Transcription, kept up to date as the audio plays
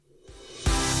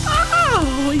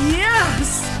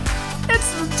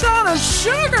Donna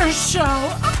Sugar Show.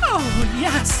 Oh,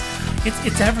 yes.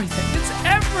 It's everything. It's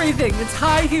everything. It's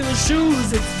high heel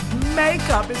shoes. It's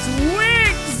makeup. It's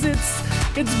wigs.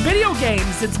 It's video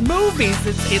games. It's movies.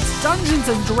 It's Dungeons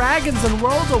and Dragons and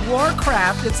World of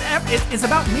Warcraft. It's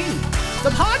about me.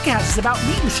 The podcast is about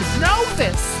me. You should know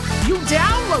this. You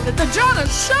downloaded the Donna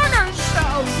Sugar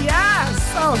Show. Yes.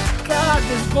 Oh, God,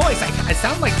 this voice. I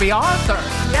sound like the author.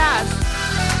 Yes.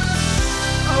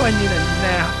 Oh, I need a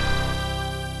nap.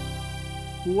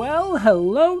 Well,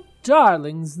 hello,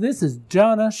 darlings. This is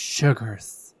Donna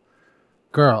Sugars.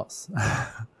 Girls.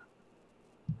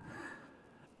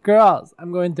 Girls,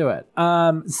 I'm going through it.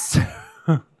 So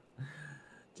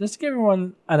just to give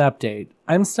everyone an update,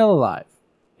 I'm still alive.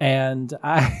 And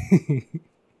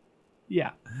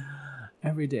yeah,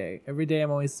 every day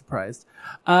I'm always surprised.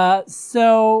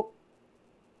 So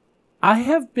I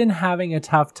have been having a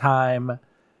tough time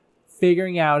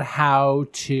figuring out how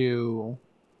to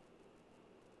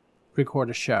record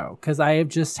a show because I have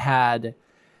just had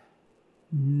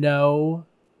no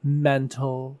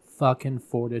mental fucking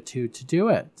fortitude to do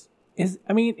it. Is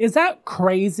that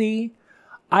crazy?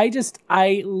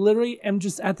 I literally am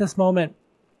just at this moment.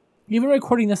 Even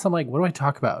recording this, I'm like, what do I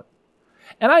talk about?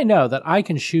 And I know that I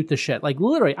can shoot the shit. Like,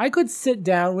 literally, I could sit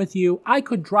down with you. I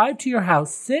could drive to your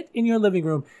house, sit in your living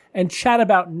room, and chat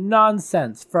about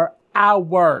nonsense for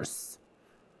hours.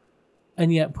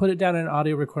 And yet, put it down in an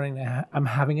audio recording, I'm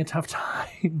having a tough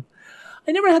time.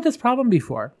 I never had this problem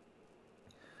before.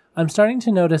 I'm starting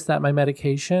to notice that my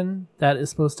medication that is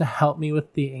supposed to help me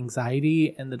with the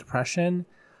anxiety and the depression,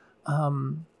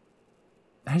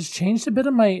 has changed a bit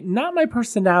of not my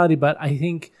personality, but I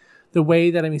think the way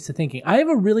that I'm used to thinking. I have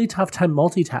a really tough time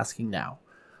multitasking now.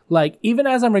 Like, even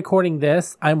as I'm recording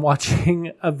this, I'm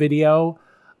watching a video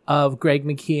of Greg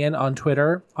McKeon on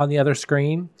Twitter on the other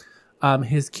screen,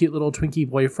 his cute little Twinkie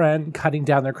boyfriend cutting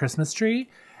down their Christmas tree.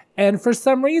 And for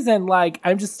some reason, like,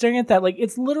 I'm just staring at that. Like,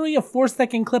 it's literally a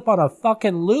 4-second clip on a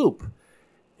fucking loop.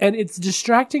 And it's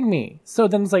distracting me. So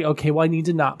then it's like, okay, well, I need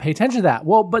to not pay attention to that.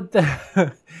 Well, but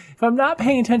if I'm not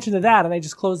paying attention to that and I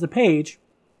just close the page,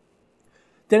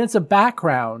 then it's a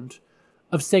background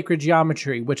of sacred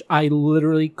geometry, which I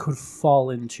literally could fall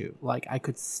into. Like, I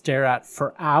could stare at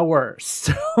for hours.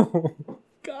 So,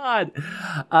 God.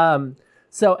 And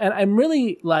I'm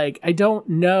really, like, I don't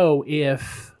know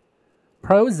if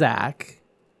Prozac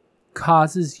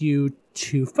causes you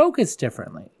to focus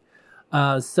differently.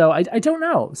 So I don't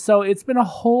know. So it's been a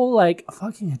whole like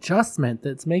fucking adjustment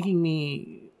that's making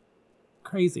me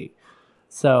crazy.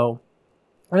 So,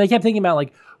 and I kept thinking about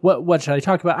like, what should I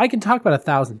talk about? I can talk about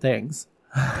 1,000 things.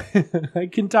 I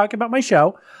can talk about my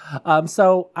show.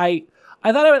 So I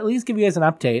thought I would at least give you guys an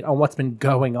update on what's been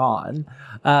going on.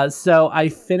 So I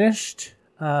finished,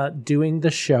 doing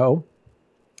the show,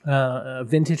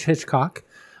 Vintage Hitchcock,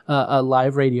 a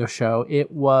live radio show.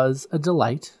 It was a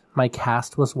delight. My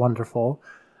cast was wonderful.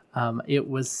 It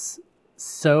was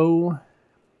so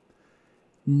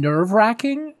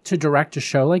nerve-wracking to direct a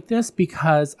show like this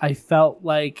because I felt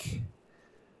like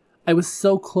I was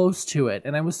so close to it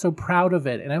and I was so proud of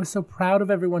it and I was so proud of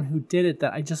everyone who did it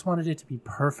that I just wanted it to be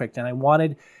perfect and I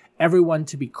wanted everyone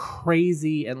to be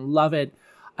crazy and love it.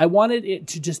 I wanted it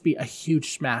to just be a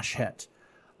huge smash hit,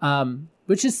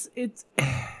 which is it's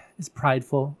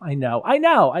prideful. I know.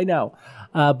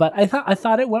 But I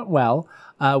thought it went well.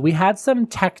 We had some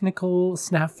technical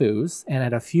snafus, and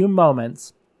at a few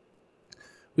moments,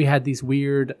 we had these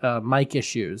weird mic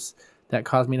issues that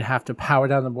caused me to have to power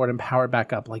down the board and power it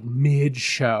back up like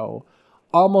mid-show,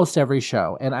 almost every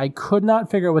show. And I could not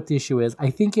figure out what the issue is. I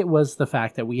think it was the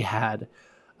fact that we had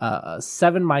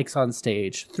 7 mics on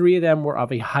stage. 3 of them were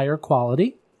of a higher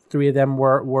quality. 3 of them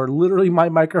were literally my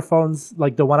microphones,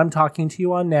 like the one I'm talking to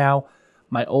you on now,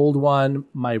 my old one,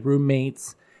 my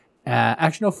roommates,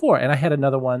 actually no, 4. And I had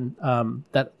another one,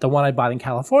 the one I bought in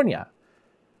California.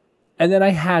 And then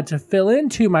I had to fill in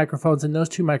 2 microphones, and those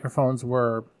 2 microphones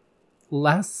were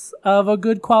less of a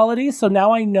good quality. So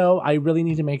now I know I really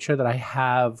need to make sure that I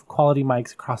have quality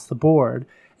mics across the board,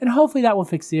 and hopefully that will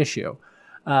fix the issue.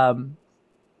 I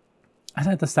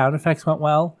thought the sound effects went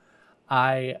well.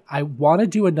 I want to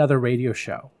do another radio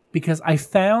show because I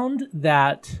found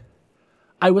that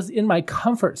I was in my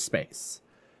comfort space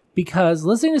because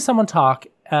listening to someone talk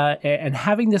and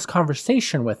having this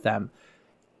conversation with them,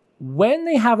 when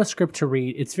they have a script to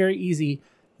read, it's very easy.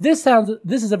 This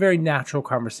is a very natural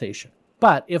conversation.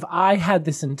 But if I had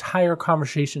this entire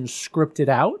conversation scripted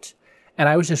out and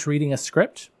I was just reading a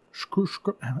script,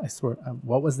 I swear,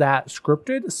 what was that?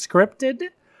 Scripted?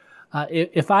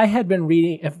 If I had been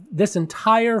reading, if this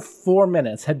entire 4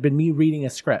 minutes had been me reading a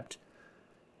script,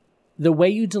 the way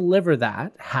you deliver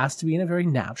that has to be in a very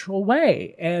natural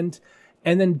way. And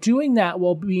then doing that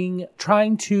while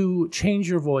trying to change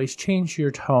your voice, change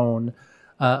your tone.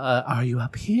 Are you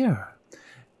up here?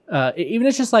 Even if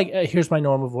it's just like, here's my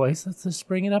normal voice. Let's just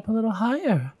bring it up a little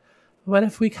higher. What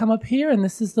if we come up here and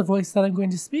this is the voice that I'm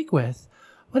going to speak with?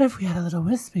 What if we had a little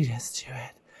wispiness to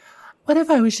it? What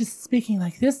if I was just speaking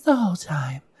like this the whole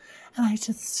time? And I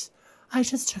just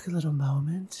took a little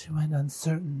moment when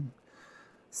uncertain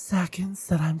seconds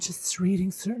that I'm just reading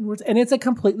certain words, and it's a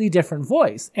completely different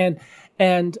voice. And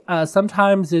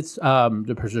sometimes it's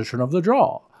the position of the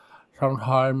jaw.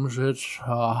 Sometimes it's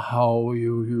how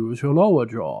you use your lower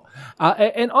jaw.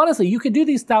 And honestly, you could do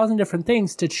these 1,000 different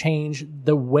things to change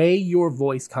the way your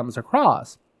voice comes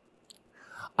across.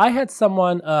 I had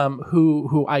someone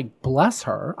who I bless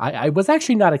her. I was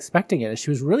actually not expecting it. She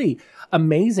was really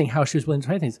amazing how she was willing to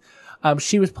try things.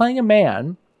 She was playing a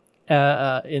man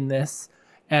in this,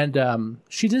 and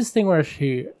she did this thing where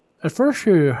at first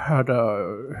she had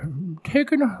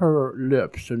taken her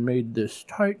lips and made this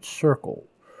tight circle,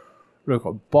 like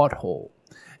a butthole.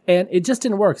 And it just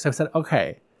didn't work. So I said,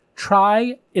 okay,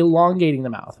 try elongating the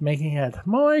mouth, making it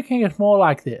more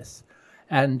like this.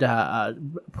 And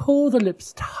pull the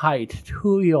lips tight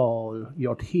to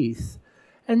your teeth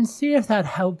and see if that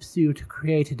helps you to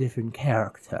create a different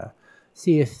character.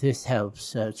 See if this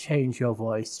helps change your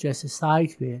voice just a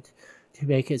slight bit to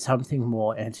make it something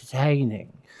more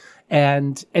entertaining.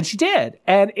 And she did.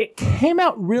 And it came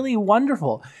out really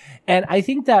wonderful. And I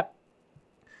think that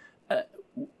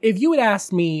if you had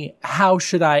asked me how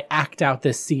should I act out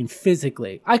this scene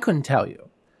physically, I couldn't tell you.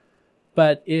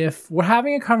 But if we're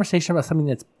having a conversation about something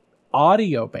that's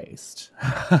audio-based,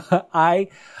 I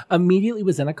immediately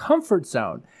was in a comfort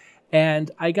zone. And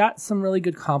I got some really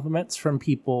good compliments from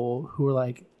people who were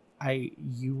like,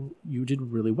 you did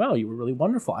really well. You were really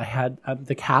wonderful. I had,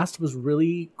 the cast was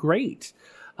really great.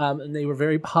 And they were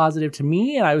very positive to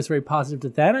me, and I was very positive to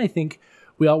them. I think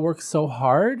we all worked so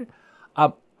hard.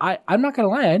 I'm not going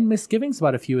to lie, I had misgivings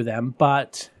about a few of them,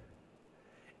 but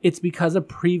it's because of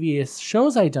previous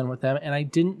shows I'd done with them, and I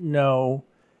didn't know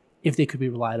if they could be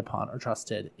relied upon or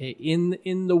trusted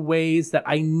in the ways that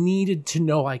I needed to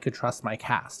know I could trust my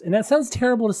cast. And that sounds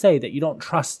terrible to say, that you don't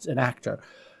trust an actor.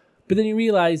 But then you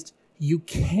realized you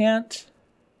can't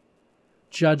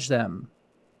judge them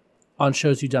on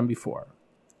shows you've done before.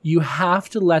 You have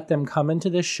to let them come into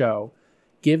this show,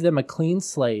 give them a clean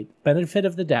slate, benefit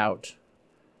of the doubt,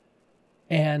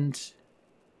 and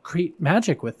create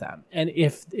magic with them. And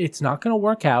if it's not going to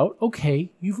work out,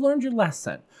 okay, you've learned your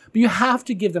lesson, but you have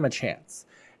to give them a chance.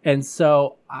 And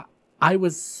so I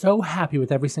was so happy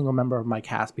with every single member of my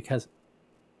cast because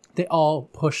they all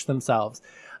pushed themselves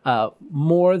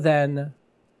more than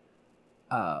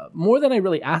I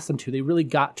really asked them to. They really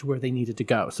got to where they needed to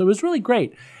go. So it was really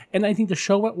great. And I think the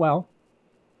show went well.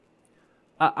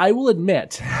 I will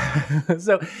admit,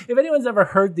 so if anyone's ever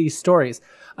heard these stories,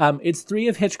 it's 3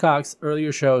 of Hitchcock's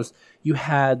earlier shows. You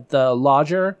had The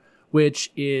Lodger,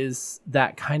 which is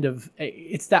that kind of,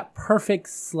 it's that perfect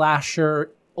slasher,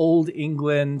 old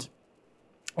England.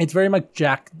 It's very much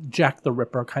Jack the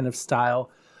Ripper kind of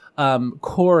style.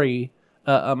 Corey,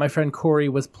 my friend Corey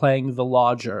was playing the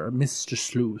Lodger, Mr.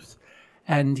 Sleuth.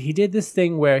 And he did this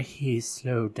thing where he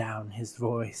slowed down his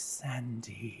voice and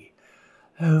he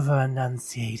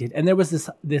over-enunciated. And there was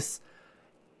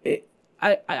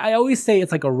I always say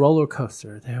it's like a roller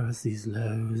coaster. There was these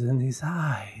lows and these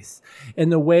highs in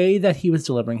the way that he was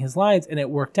delivering his lines, and it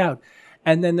worked out.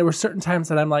 And then there were certain times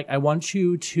that I'm like, I want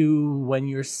you to, when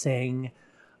you're saying,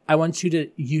 I want you to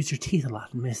use your teeth a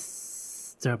lot,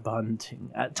 Mr.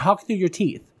 Bunting. Talk through your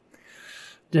teeth.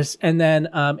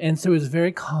 And so it was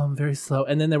very calm, very slow.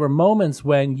 And then there were moments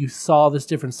when you saw this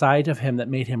different side of him that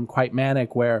made him quite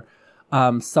manic, where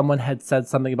someone had said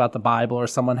something about the Bible, or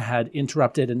someone had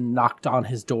interrupted and knocked on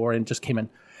his door and just came in,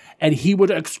 and he would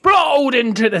explode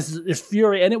into this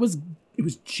fury. And it was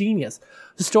genius.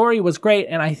 The story was great.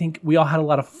 And I think we all had a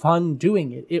lot of fun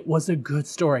doing it. It was a good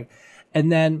story.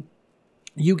 And then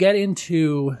you get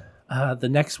into the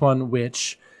next one,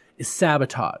 which is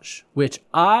Sabotage, which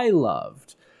I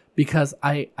loved because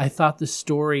I thought the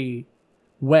story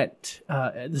it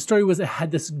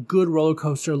had this good roller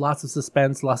coaster, lots of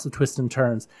suspense, lots of twists and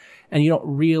turns, and you don't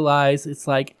realize, it's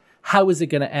like, how is it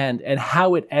going to end? And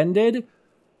how it ended,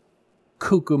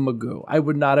 cuckoo magoo. I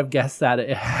would not have guessed that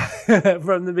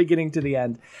from the beginning to the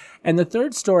end. And the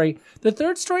third story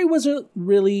was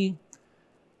really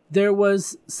there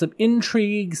was some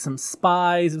intrigue, some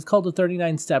spies. It was called The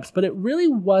 39 Steps, but it really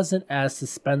wasn't as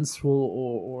suspenseful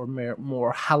or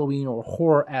more Halloween or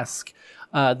horror-esque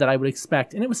that I would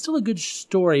expect. And it was still a good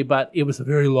story, but it was a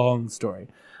very long story.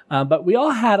 But we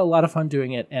all had a lot of fun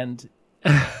doing it. And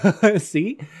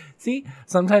see,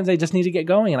 sometimes I just need to get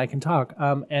going and I can talk.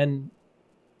 And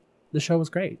the show was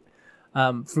great.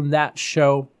 From that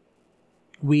show,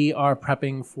 we are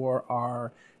prepping for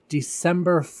our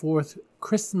December 4th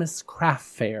Christmas craft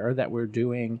fair that we're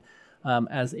doing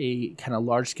as a kind of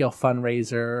large-scale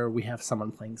fundraiser. We have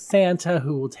someone playing Santa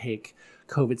who will take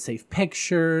COVID-safe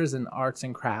pictures and arts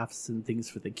and crafts and things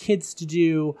for the kids to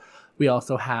do. We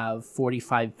also have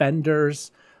 45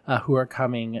 vendors who are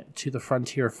coming to the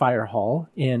Frontier Fire Hall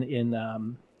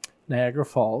in Niagara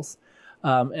Falls.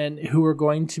 And who are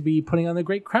going to be putting on the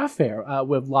great craft fair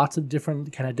with lots of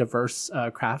different kind of diverse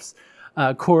crafts.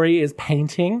 Corey is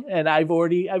painting, and I've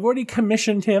already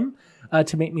commissioned him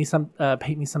to make me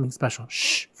paint me something special.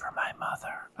 Shh, for my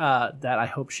mother that I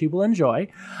hope she will enjoy.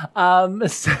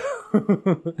 But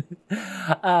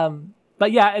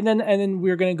yeah, and then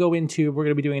we're gonna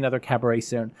be doing another cabaret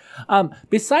soon.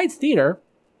 Besides theater,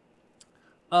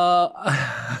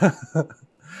 I've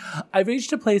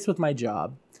reached a place with my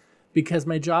job. Because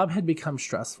my job had become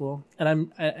stressful, and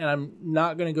I'm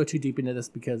not going to go too deep into this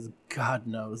because God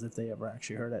knows if they ever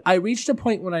actually heard it. I reached a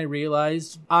point when I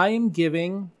realized I am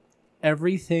giving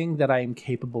everything that I am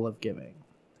capable of giving.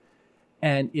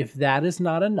 And if that is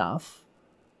not enough,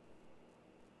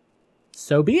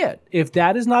 so be it. If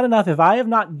that is not enough, if I have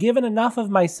not given enough of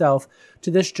myself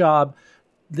to this job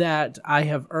that I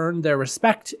have earned their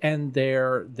respect and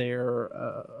their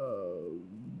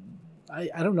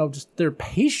I don't know, just their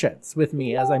patience with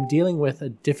me as I'm dealing with a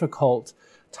difficult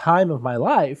time of my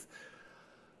life,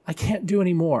 I can't do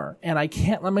any more. And I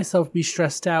can't let myself be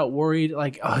stressed out, worried,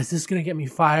 like, oh, is this going to get me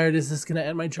fired? Is this going to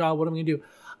end my job? What am I going to do?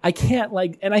 I can't,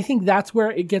 and I think that's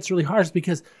where it gets really hard, is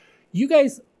because you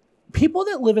guys, people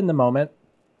that live in the moment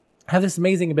have this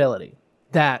amazing ability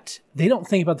that they don't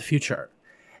think about the future.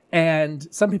 And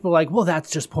some people are like, well,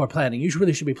 that's just poor planning. You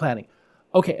really should be planning.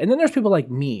 Okay, and then there's people like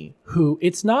me who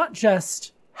it's not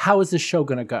just how is this show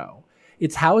going to go?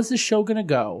 It's how is this show going to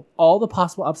go? All the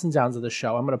possible ups and downs of the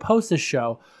show. I'm going to post this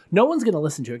show. No one's going to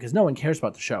listen to it because no one cares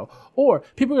about the show. Or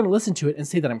people are going to listen to it and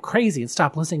say that I'm crazy and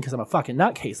stop listening because I'm a fucking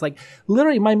nutcase. Like,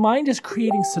 literally, my mind is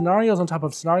creating scenarios on top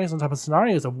of scenarios on top of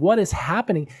scenarios of what is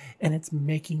happening, and it's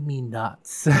making me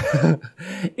nuts.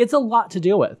 It's a lot to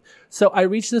deal with. So I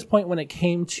reached this point when it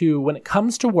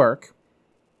comes to work,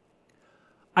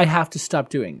 I have to stop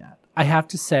doing that. I have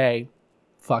to say,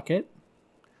 fuck it.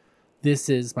 This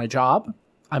is my job.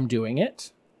 I'm doing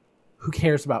it. Who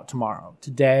cares about tomorrow?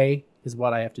 Today is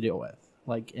what I have to deal with.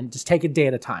 And just take a day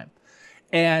at a time.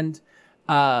 And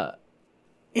it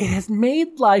has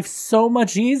made life so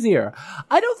much easier.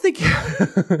 I don't think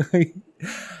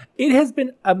it has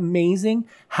been amazing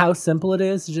how simple it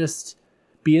is to just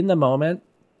be in the moment.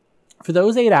 For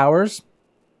those 8 hours,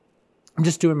 I'm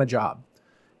just doing my job.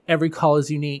 Every call is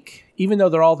unique, even though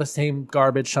they're all the same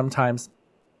garbage sometimes.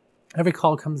 Every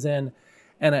call comes in,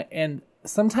 and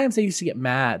sometimes I used to get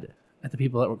mad at the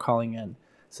people that were calling in.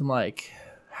 So I'm like,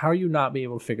 how are you not being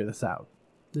able to figure this out?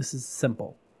 This is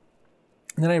simple.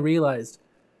 And then I realized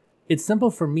it's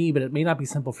simple for me, but it may not be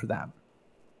simple for them.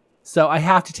 So I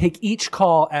have to take each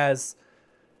call as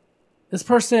this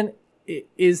person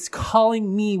is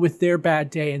calling me with their bad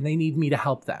day and they need me to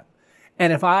help them.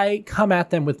 And if I come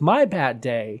at them with my bad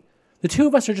day, the two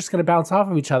of us are just going to bounce off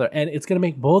of each other, and it's going to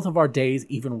make both of our days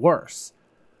even worse.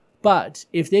 But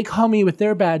if they call me with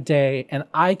their bad day and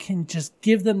I can just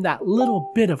give them that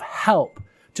little bit of help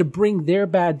to bring their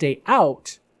bad day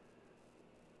out,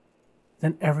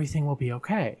 then everything will be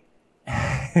okay.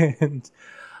 And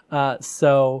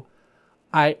so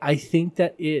I think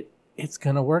that it's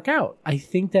going to work out. I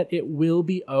think that it will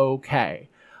be okay.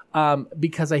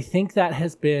 Because I think that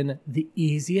has been the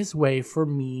easiest way for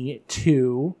me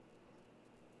to...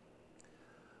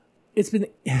 It's been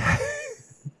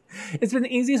the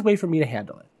easiest way for me to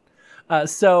handle it.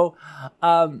 So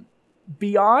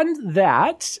beyond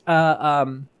that,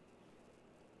 I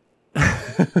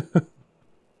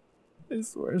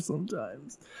swear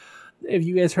sometimes, if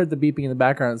you guys heard the beeping in the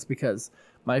background, it's because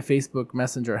my Facebook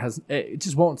Messenger it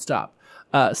just won't stop.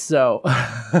 Yeah,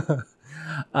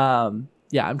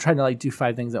 I'm trying to do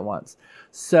 5 things at once.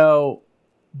 So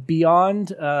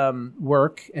beyond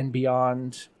work and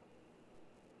beyond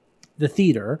the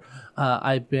theater,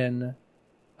 I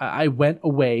went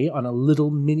away on a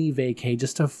little mini vacay,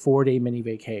 just a 4-day mini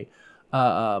vacay.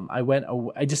 I went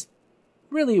away,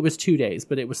 it was 2 days,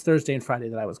 but it was Thursday and Friday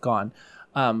that I was gone.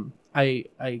 I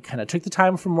kind of took the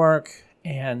time from work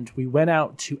and we went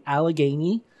out to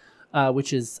Allegheny,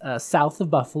 which is south of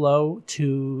Buffalo,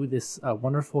 to this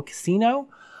wonderful casino.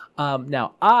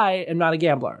 Now, I am not a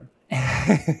gambler,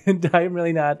 and I'm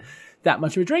really not that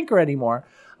much of a drinker anymore,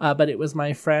 but it was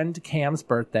my friend Cam's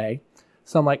birthday.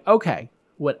 So I'm like, okay,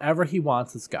 whatever he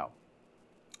wants, let's go.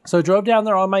 So I drove down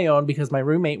there on my own because my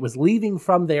roommate was leaving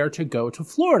from there to go to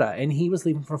Florida, and he was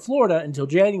leaving for Florida until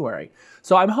January.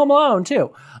 So I'm home alone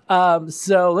too.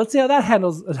 So let's see how that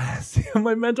handles. See how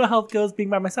my mental health goes being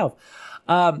by myself.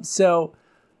 So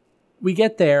we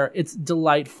get there. It's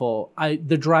delightful.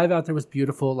 The drive out there was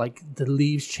beautiful. Like the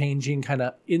leaves changing kind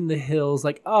of in the hills.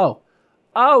 Like, oh,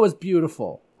 it was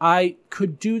beautiful. I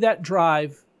could do that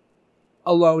drive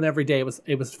alone every day.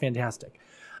 It was fantastic.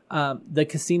 The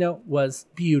casino was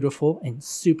beautiful and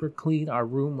super clean. Our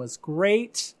room was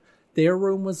great. Their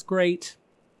room was great.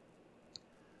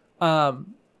 I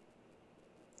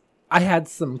had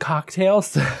some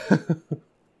cocktails.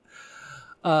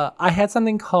 I had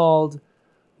something called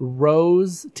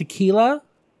Rose Tequila,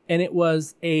 and it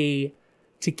was a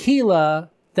tequila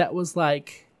that was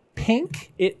like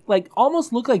pink. It like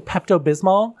almost looked like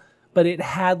Pepto-Bismol, but it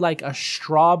had like a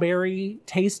strawberry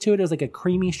taste to it. It was like a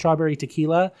creamy strawberry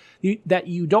tequila that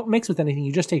you don't mix with anything.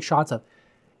 You just take shots of.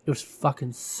 It was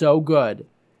fucking so good.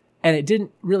 And it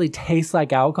didn't really taste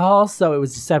like alcohol, so it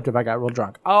was deceptive. I got real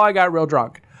drunk. I got real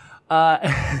drunk.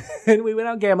 And we went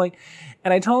out gambling.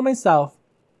 And I told myself,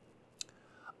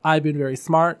 I've been very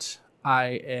smart.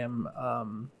 I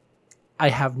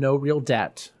have no real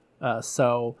debt.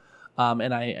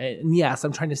 And yes,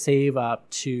 I'm trying to save up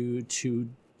to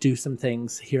do some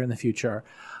things here in the future.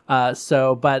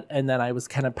 And then I was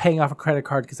kind of paying off a credit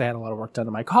card because I had a lot of work done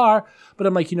in my car. But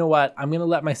I'm like, you know what? I'm going to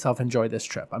let myself enjoy this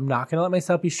trip. I'm not going to let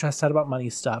myself be stressed out about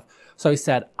money stuff. So I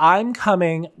said, I'm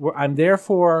coming. I'm there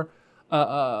for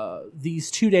these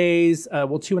 2 days,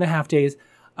 2.5 days.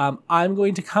 I'm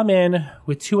going to come in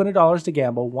with $200 to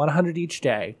gamble, $100 each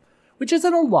day, which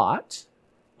isn't a lot.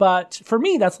 But for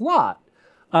me, that's a lot.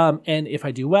 And if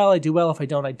I do well, I do well. If I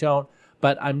don't, I don't.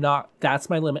 But I'm not, that's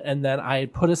my limit. And then I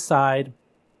had put aside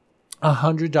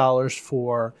 $100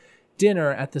 for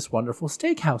dinner at this wonderful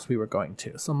steakhouse we were going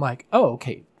to. So I'm like, oh,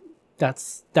 okay,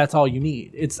 that's all you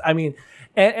need.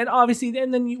 And obviously,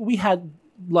 and then we had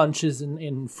lunches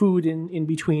and food in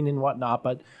between and whatnot.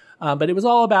 But it was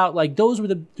all about like, those were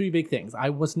the three big things. I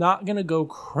was not going to go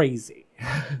crazy.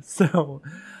 So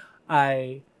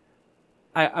I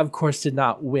of course did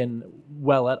not win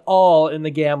well at all in the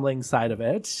gambling side of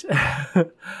it.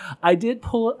 I did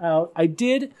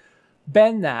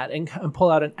bend that and pull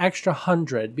out an extra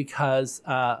 100 because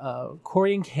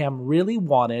Corey and Cam really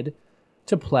wanted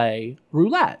to play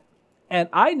roulette. And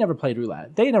I never played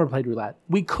roulette. They never played roulette.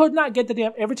 We could not get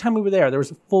every time we were there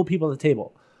was full people at the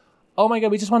table. Oh my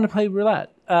God, we just wanted to play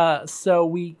roulette. So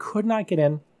we could not get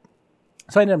in.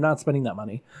 So I ended up not spending that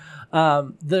money.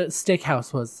 The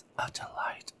steakhouse was a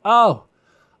delight. Oh,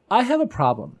 I have a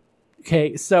problem.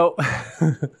 Okay, so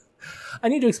I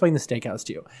need to explain the steakhouse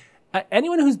to you.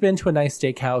 Anyone who's been to a nice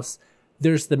steakhouse,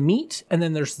 there's the meat and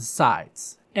then there's the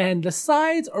sides. And the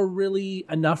sides are really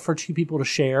enough for two people to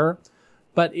share,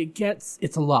 but it's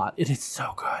a lot. It is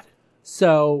so good.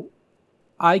 So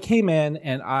I came in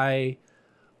and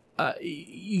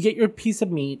you get your piece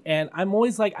of meat, and I'm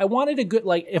always like, I wanted a good,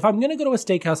 like, if I'm going to go to a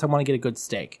steakhouse, I want to get a good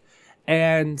steak.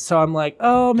 And so I'm like,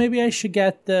 oh, maybe I should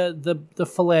get the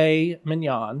filet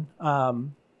mignon.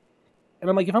 And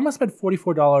I'm like, if I'm going to spend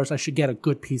 $44, I should get a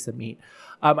good piece of meat.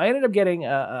 I ended up getting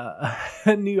a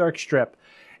New York strip,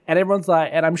 and everyone's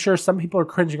like, and I'm sure some people are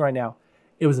cringing right now.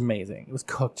 It was amazing. It was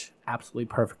cooked absolutely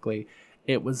perfectly.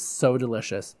 It was so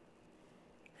delicious.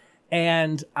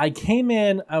 And I came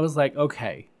in, I was like,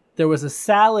 okay, there was a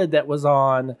salad that was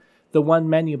on the one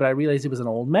menu, but I realized it was an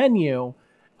old menu.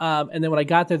 And then when I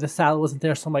got there, the salad wasn't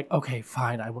there. So I'm like, okay,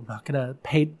 fine. I'm not going to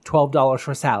pay $12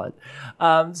 for a salad.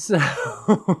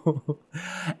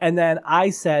 And then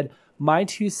I said, my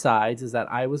two sides is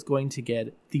that I was going to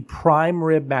get the prime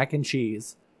rib mac and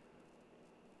cheese.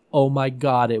 Oh my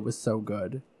God, it was so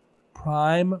good.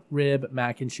 Prime rib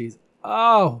mac and cheese.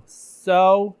 Oh,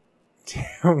 so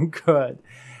damn good.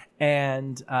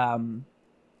 And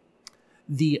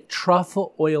the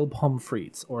truffle oil pommes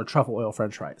frites or truffle oil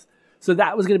french fries. So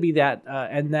that was going to be that.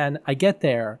 And then I get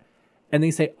there and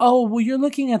they say, oh, well, you're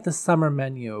looking at the summer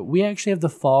menu. We actually have the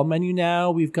fall menu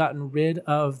now. We've gotten rid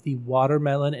of the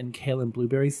watermelon and kale and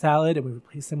blueberry salad, and we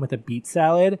replaced them with a beet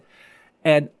salad.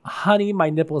 And honey, my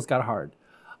nipples got hard.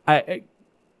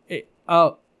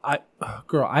 Girl,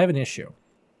 I have an issue.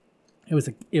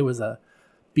 It was a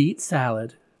beet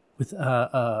salad with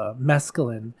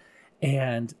mescaline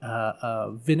and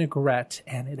vinaigrette,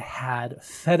 and it had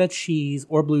feta cheese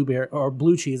or blueberry or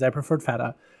blue cheese. I preferred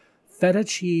feta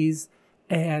cheese,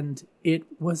 and it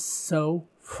was so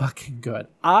fucking good.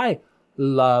 I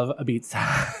love a beet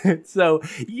salad. So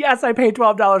yes, I paid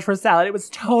 $12 for a salad. It was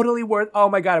totally worth. Oh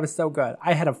my God, it was so good.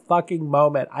 I had a fucking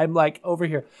moment. I'm like over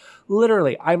here,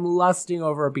 literally, I'm lusting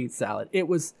over a beet salad. It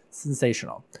was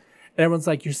sensational. And everyone's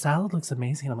like, your salad looks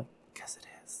amazing. And I'm like, yes, it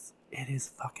is. It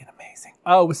is fucking amazing.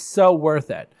 Oh, it was so worth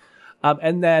it.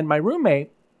 And then my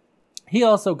roommate, he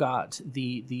also got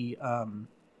the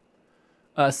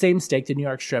same steak, the New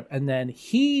York strip. And then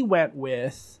he went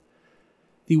with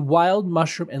the wild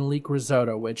mushroom and leek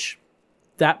risotto, which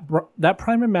that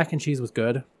primer mac and cheese was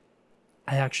good.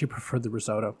 I actually preferred the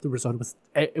risotto. The risotto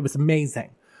was amazing.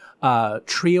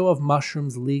 Trio of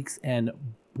mushrooms, leeks, and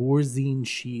boursin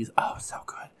cheese. Oh, so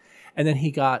good. And then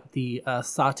he got the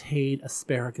sauteed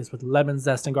asparagus with lemon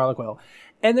zest and garlic oil.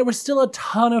 And there was still a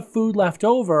ton of food left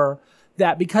over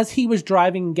that because he was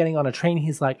driving and getting on a train,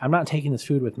 he's like, I'm not taking this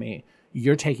food with me.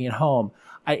 You're taking it home.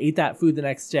 I ate that food the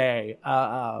next day.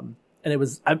 And it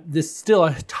was, there's still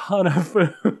a ton of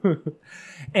food.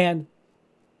 And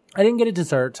I didn't get a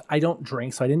dessert. I don't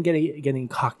drink, so I didn't get any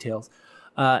cocktails.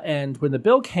 And when the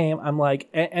bill came, I'm like,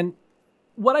 and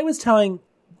what I was telling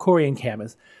Corey and Cam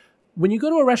is, when you go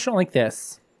to a restaurant like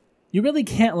this, you really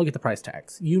can't look at the price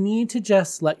tags. You need to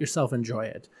just let yourself enjoy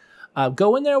it.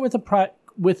 Go in there with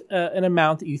an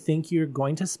amount that you think you're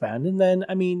going to spend, and then,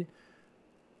 I mean,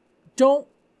 don't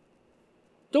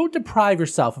deprive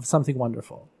yourself of something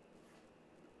wonderful.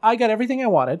 I got everything I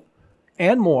wanted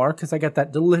and more because I got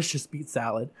that delicious beet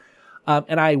salad.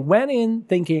 And I went in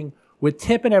thinking with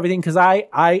tip and everything because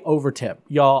I over tip.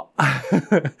 Y'all,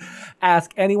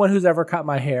 ask anyone who's ever cut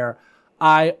my hair.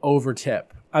 I over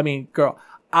tip. I mean, girl,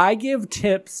 I give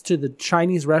tips to the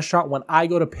Chinese restaurant when I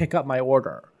go to pick up my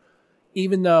order,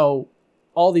 even though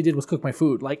all they did was cook my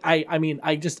food. Like, I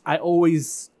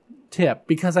always tip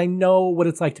because I know what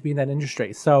it's like to be in that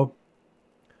industry. So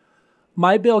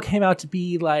my bill came out to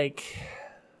be like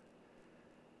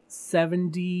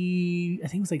 $70. I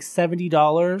think it was like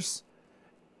 $70.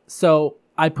 So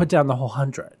I put down the whole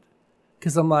 100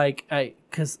 because I'm like,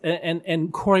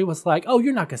 and Corey was like, oh,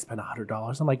 you're not gonna spend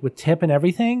 $100. I'm like, with tip and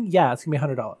everything, yeah, it's gonna be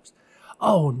 $100.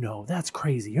 Oh no, that's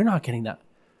crazy. You're not getting that.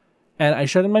 And I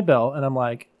showed him my bill, and I'm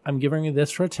like, I'm giving you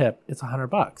this for a tip. It's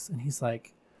 $100. And he's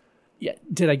like, yeah,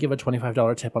 did I give a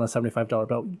 $25 tip on a $75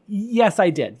 bill? Yes, I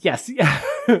did. Yes, yeah.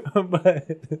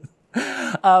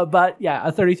 but yeah,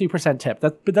 a 33% tip.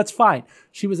 But that's fine.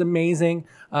 She was amazing.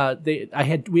 We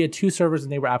had two servers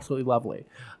and they were absolutely lovely.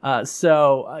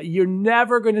 So you're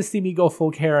never going to see me go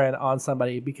full Karen on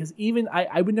somebody because even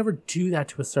I would never do that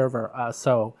to a server.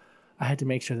 So I had to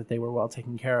make sure that they were well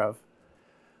taken care of.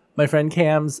 My friend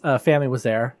Cam's family was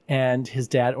there, and his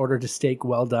dad ordered a steak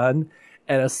well done.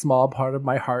 And a small part of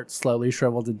my heart slowly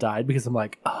shriveled and died because I'm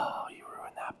like, oh, you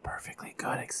ruined that perfectly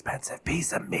good, expensive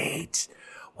piece of meat.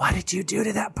 What did you do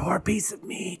to that poor piece of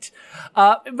meat?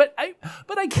 But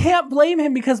I can't blame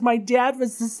him because my dad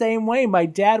was the same way. My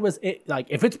dad was like,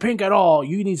 if it's pink at all,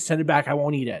 you need to send it back. I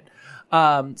won't eat it.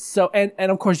 So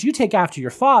of course you take after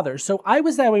your father. So I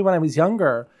was that way when I was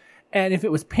younger. And if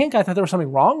it was pink, I thought there was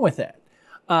something wrong with it.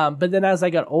 But then as I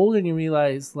got older and you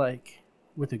realize like,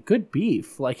 with a good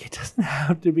beef, like it doesn't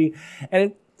have to be.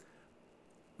 And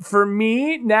for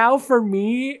me,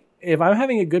 if I'm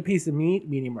having a good piece of meat,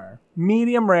 medium rare,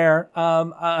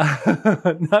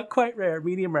 not quite rare,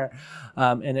 medium rare.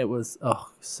 And it was,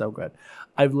 so good.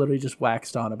 I've literally just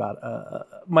waxed on about,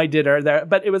 my dinner there,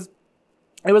 but it was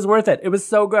worth it. It was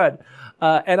so good.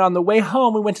 And on the way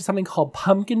home, we went to something called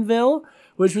Pumpkinville,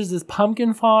 which was this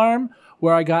pumpkin farm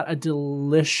where I got a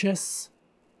delicious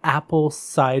apple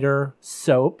cider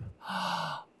soap.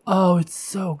 Oh, it's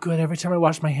so good. Every time I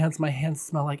wash my hands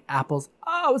smell like apples.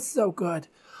 Oh, it's so good.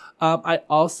 I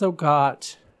also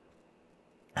got,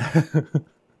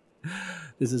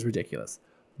 this is ridiculous,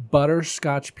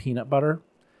 butterscotch peanut butter.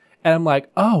 And I'm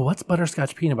like, oh, what's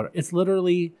butterscotch peanut butter? It's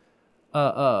literally,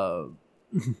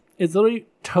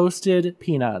 toasted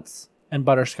peanuts and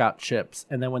butterscotch chips.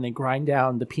 And then when they grind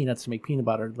down the peanuts to make peanut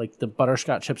butter, like the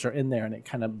butterscotch chips are in there and it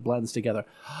kind of blends together.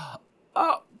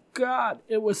 Oh God,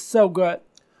 it was so good.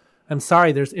 I'm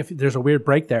sorry. If there's a weird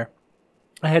break there.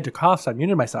 I had to cough, so I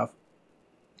muted myself.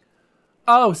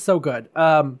 Oh, so good.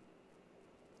 I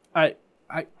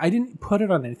didn't put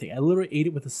it on anything. I literally ate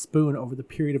it with a spoon over the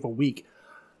period of a week.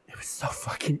 It was so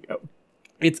fucking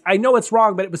good. I know it's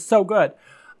wrong, but it was so good.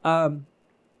 And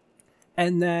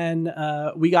then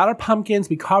we got our pumpkins.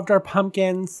 We carved our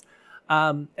pumpkins.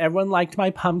 Everyone liked my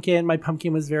pumpkin. My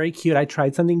pumpkin was very cute. I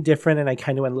tried something different and I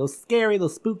kind of went a little scary, a little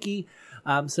spooky.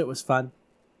 So it was fun.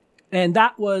 And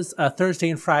that was Thursday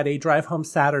and Friday, drive home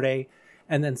Saturday.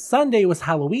 And then Sunday was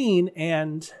Halloween.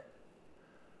 And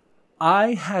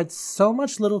I had so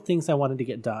much little things I wanted to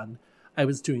get done. I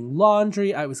was doing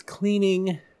laundry. I was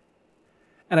cleaning.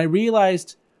 And I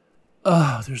realized,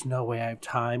 there's no way I have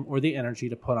time or the energy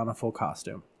to put on a full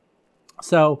costume.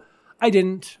 So I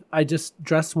didn't. I just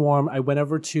dressed warm. I went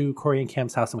over to Corey and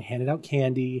Cam's house and we handed out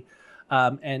candy.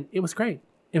 And it was great.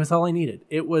 It was all I needed.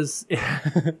 It was,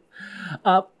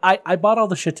 I bought all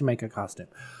the shit to make a costume.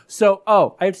 So,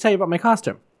 I have to tell you about my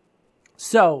costume.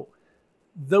 So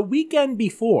the weekend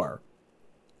before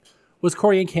was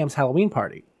Corey and Cam's Halloween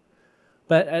party.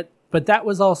 But that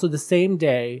was also the same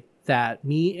day that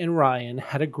me and Ryan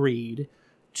had agreed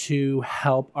to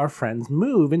help our friends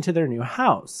move into their new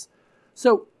house.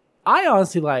 So I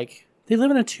honestly they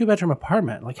live in a 2-bedroom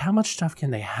apartment. Like, how much stuff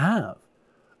can they have?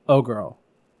 Oh, girl,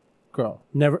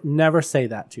 never say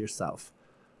that to yourself.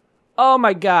 Oh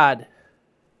my God.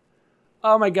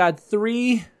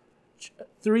 3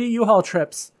 U-Haul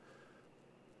trips.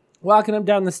 Walking up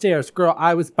down the stairs. Girl,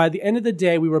 by the end of the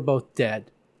day, we were both dead.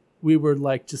 We were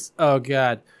oh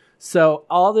God. So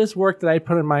all this work that I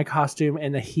put in my costume,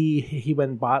 and that he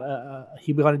went and bought,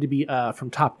 he wanted to be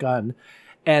from Top Gun.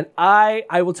 And I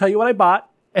will tell you what I bought,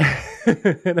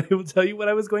 and I will tell you what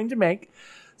I was going to make.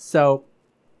 So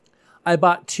I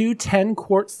bought 2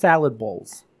 10-quart salad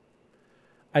bowls.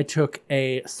 I took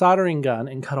a soldering gun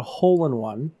and cut a hole in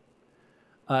one,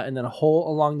 and then a hole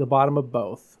along the bottom of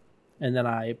both. And then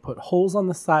I put holes on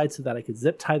the side so that I could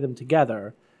zip tie them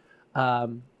together.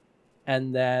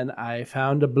 And then I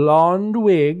found a blonde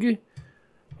wig,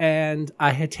 and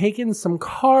I had taken some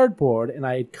cardboard and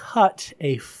I had cut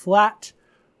a flat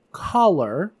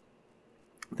collar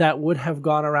that would have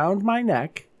gone around my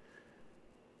neck.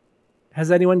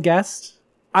 Has anyone guessed?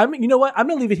 You know what? I'm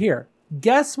going to leave it here.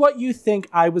 Guess what you think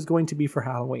I was going to be for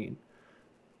Halloween.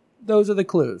 Those are the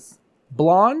clues.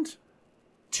 Blonde,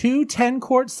 2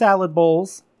 10-quart salad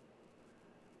bowls,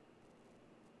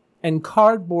 and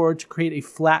cardboard to create a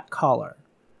flat collar.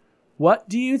 What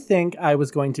do you think I was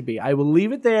going to be? I will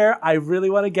leave it there. I really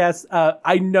want to guess.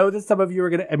 I know that some of you are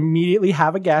going to immediately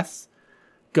have a guess.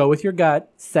 Go with your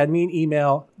gut. Send me an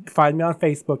email. Find me on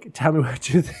Facebook. Tell me what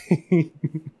you think.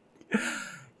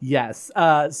 Yes.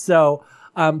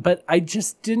 But I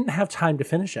just didn't have time to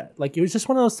finish it. It was just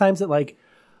one of those times that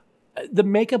the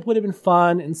makeup would have been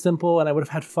fun and simple, and I would have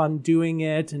had fun doing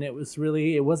it. And it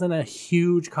wasn't a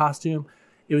huge costume.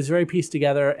 It was very pieced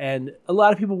together, and a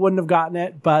lot of people wouldn't have gotten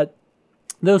it, but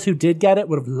those who did get it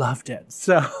would have loved it.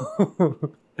 So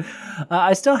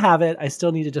I still have it. I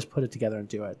still need to just put it together and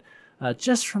do it,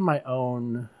 just for my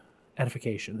own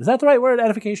edification. Is that the right word,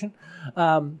 edification?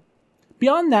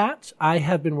 Beyond that, I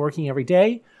have been working every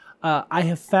day. I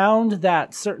have found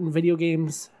that certain video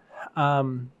games...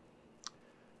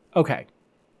 Okay.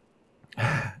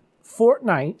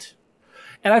 Fortnite...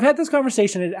 And I've had this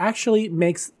conversation. It actually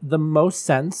makes the most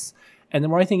sense. And the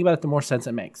more I think about it, the more sense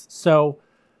it makes. So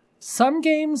some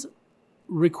games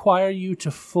require you to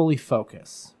fully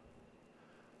focus.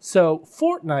 So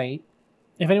Fortnite,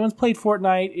 if anyone's played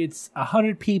Fortnite, it's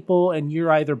 100 people and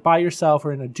you're either by yourself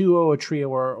or in a duo, a trio,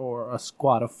 or a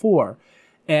squad of 4.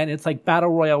 And it's like Battle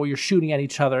Royale where you're shooting at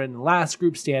each other and the last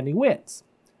group standing wins.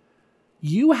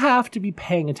 You have to be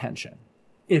paying attention.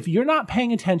 If you're not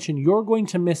paying attention, you're going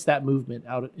to miss that movement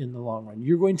out in the long run.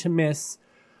 You're going to miss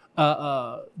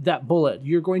that bullet.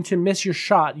 You're going to miss your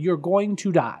shot. You're going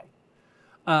to die.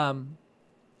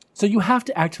 So you have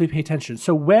to actually pay attention.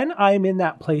 So when I'm in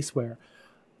that place where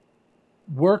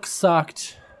work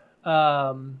sucked,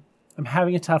 I'm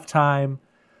having a tough time,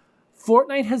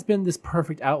 Fortnite has been this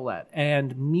perfect outlet.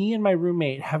 And me and my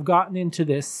roommate have gotten into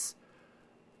this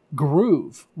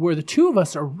groove where the two of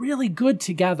us are really good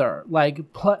together,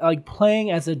 playing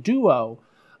as a duo,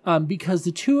 because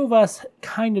the two of us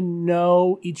kind of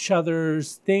know each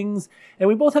other's things, and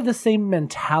we both have the same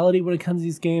mentality when it comes to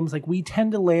these games. We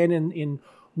tend to land in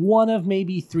one of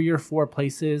maybe 3 or 4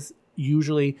 places,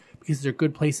 usually, because they're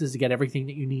good places to get everything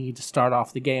that you need to start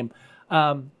off the game.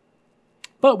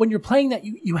 But when you're playing that,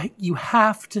 you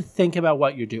have to think about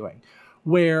what you're doing.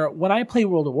 Where when I play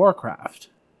World of Warcraft,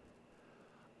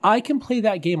 I can play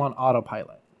that game on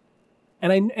autopilot.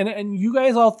 And you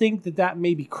guys all think that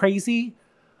may be crazy.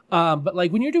 But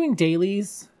when you're doing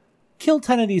dailies, kill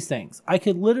 10 of these things.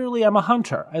 I'm a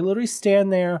hunter. I literally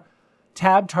stand there,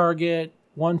 tab target,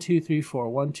 1, 2, 3, 4,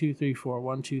 1, 2, 3, 4,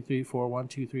 1, 2, 3, 4, 1,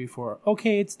 2, 3, 4.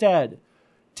 Okay, it's dead.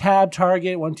 Tab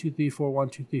target, 1, 2, 3, 4, 1,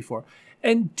 2, 3, 4.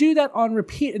 and do that on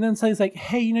repeat. And then somebody's like,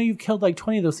 hey, you've killed like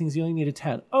 20 of those things. You only needed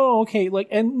 10. Oh, okay. Like,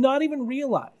 and not even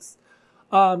realize.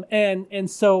 And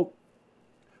so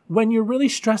when you're really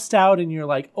stressed out and you're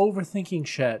like overthinking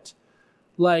shit,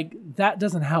 like that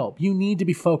doesn't help. You need to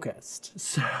be focused.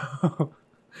 So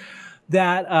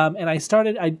that,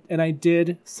 and I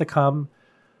did succumb.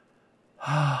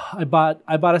 I bought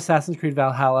Assassin's Creed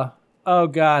Valhalla. Oh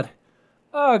God,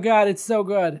 it's so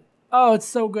good. Oh, it's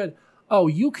so good. Oh,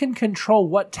 you can control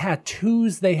what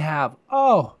tattoos they have.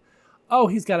 Oh,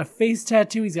 he's got a face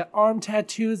tattoo. He's got arm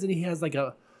tattoos, and he has like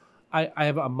I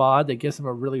have a mod that gives him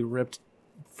a really ripped,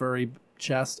 furry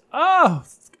chest. Oh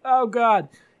God.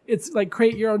 It's like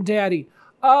create your own daddy.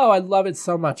 Oh, I love it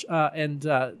so much. And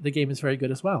the game is very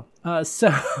good as well.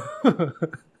 So,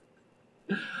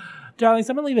 darlings,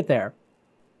 I'm going to leave it there.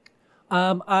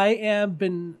 I have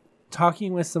been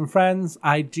talking with some friends.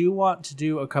 I do want to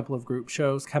do a couple of group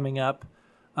shows coming up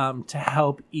to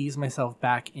help ease myself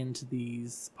back into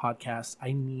these podcasts.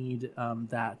 I need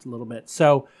that a little bit.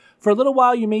 So for a little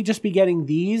while, you may just be getting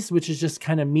these, which is just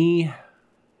kind of me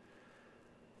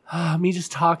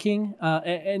just talking.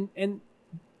 And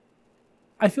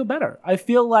I feel better. I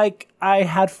feel like I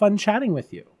had fun chatting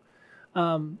with you.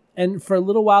 And for a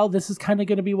little while, this is kind of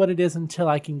going to be what it is until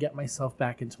I can get myself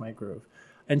back into my groove.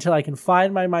 Until I can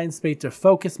find my mind space to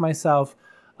focus myself.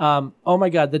 Oh my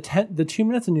God, the 2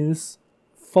 minutes of news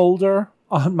folder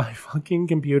on my fucking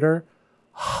computer.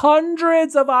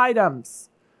 Hundreds of items.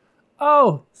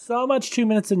 Oh, so much 2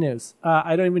 minutes of news.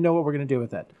 I don't even know what we're going to do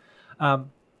with it.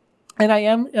 And I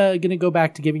am going to go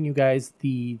back to giving you guys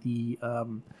the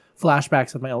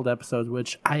flashbacks of my old episodes,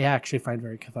 which I actually find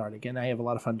very cathartic, and I have a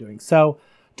lot of fun doing. So,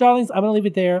 darlings, I'm going to leave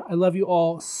it there. I love you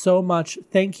all so much.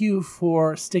 Thank you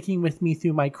for sticking with me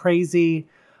through my crazy.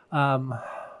 It's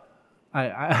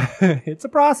a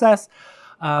process.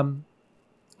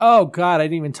 Oh, God, I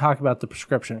didn't even talk about the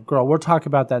prescription. Girl, we'll talk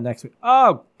about that next week.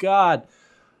 Oh, God.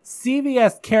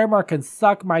 CVS Caremark can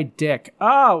suck my dick.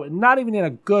 Oh, not even in a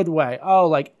good way. Oh,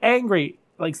 like angry.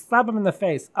 Like slap him in the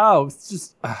face. Oh, it's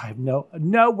just, I have no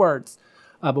words.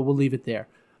 But we'll leave it there.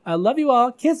 I love you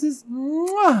all. Kisses.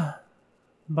 Mwah.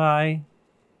 Bye.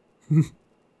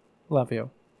 Love you.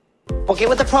 Okay,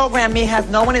 what the program has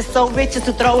no one is so rich as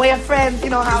to throw away a friend. You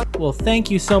know how. Well,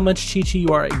 thank you so much, Chi Chi. You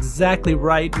are exactly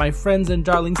right. My friends and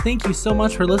darlings, thank you so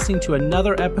much for listening to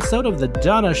another episode of The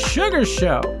Donna Sugar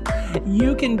Show.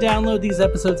 You can download these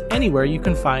episodes anywhere you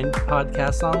can find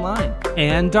podcasts online.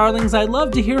 And darlings, I'd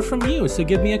love to hear from you, so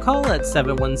give me a call at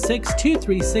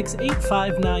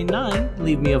 716-236-8599.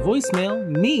 Leave me a voicemail,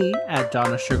 me at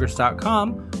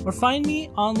donnasugars.com, or find me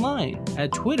online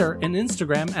at Twitter and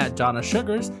Instagram at Donna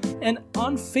Sugars, and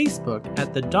on Facebook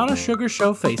at the Donna Sugar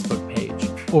Show Facebook page.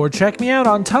 Or check me out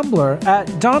on Tumblr at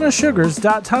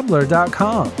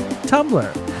donnasugars.tumblr.com.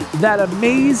 Tumblr, that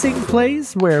amazing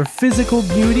place where physical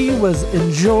beauty was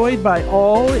enjoyed by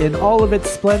all in all of its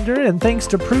splendor, and thanks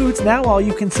to Prudes, now all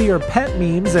you can see are pet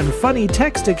memes and funny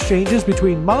text exchanges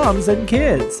between moms and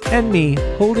kids, and me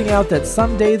holding out that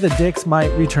someday the dicks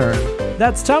might return.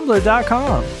 That's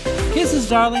tumblr.com. Kisses,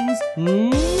 darlings.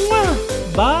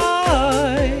 Mwah!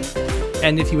 Bye!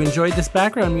 And if you enjoyed this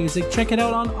background music, check it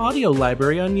out on Audio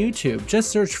Library on YouTube. Just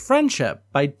search Friendship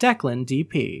by Declan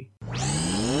DP.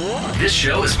 This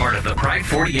show is part of the Pride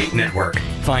 48 network.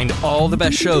 Find all the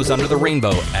best shows under the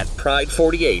rainbow at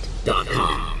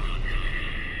pride48.com.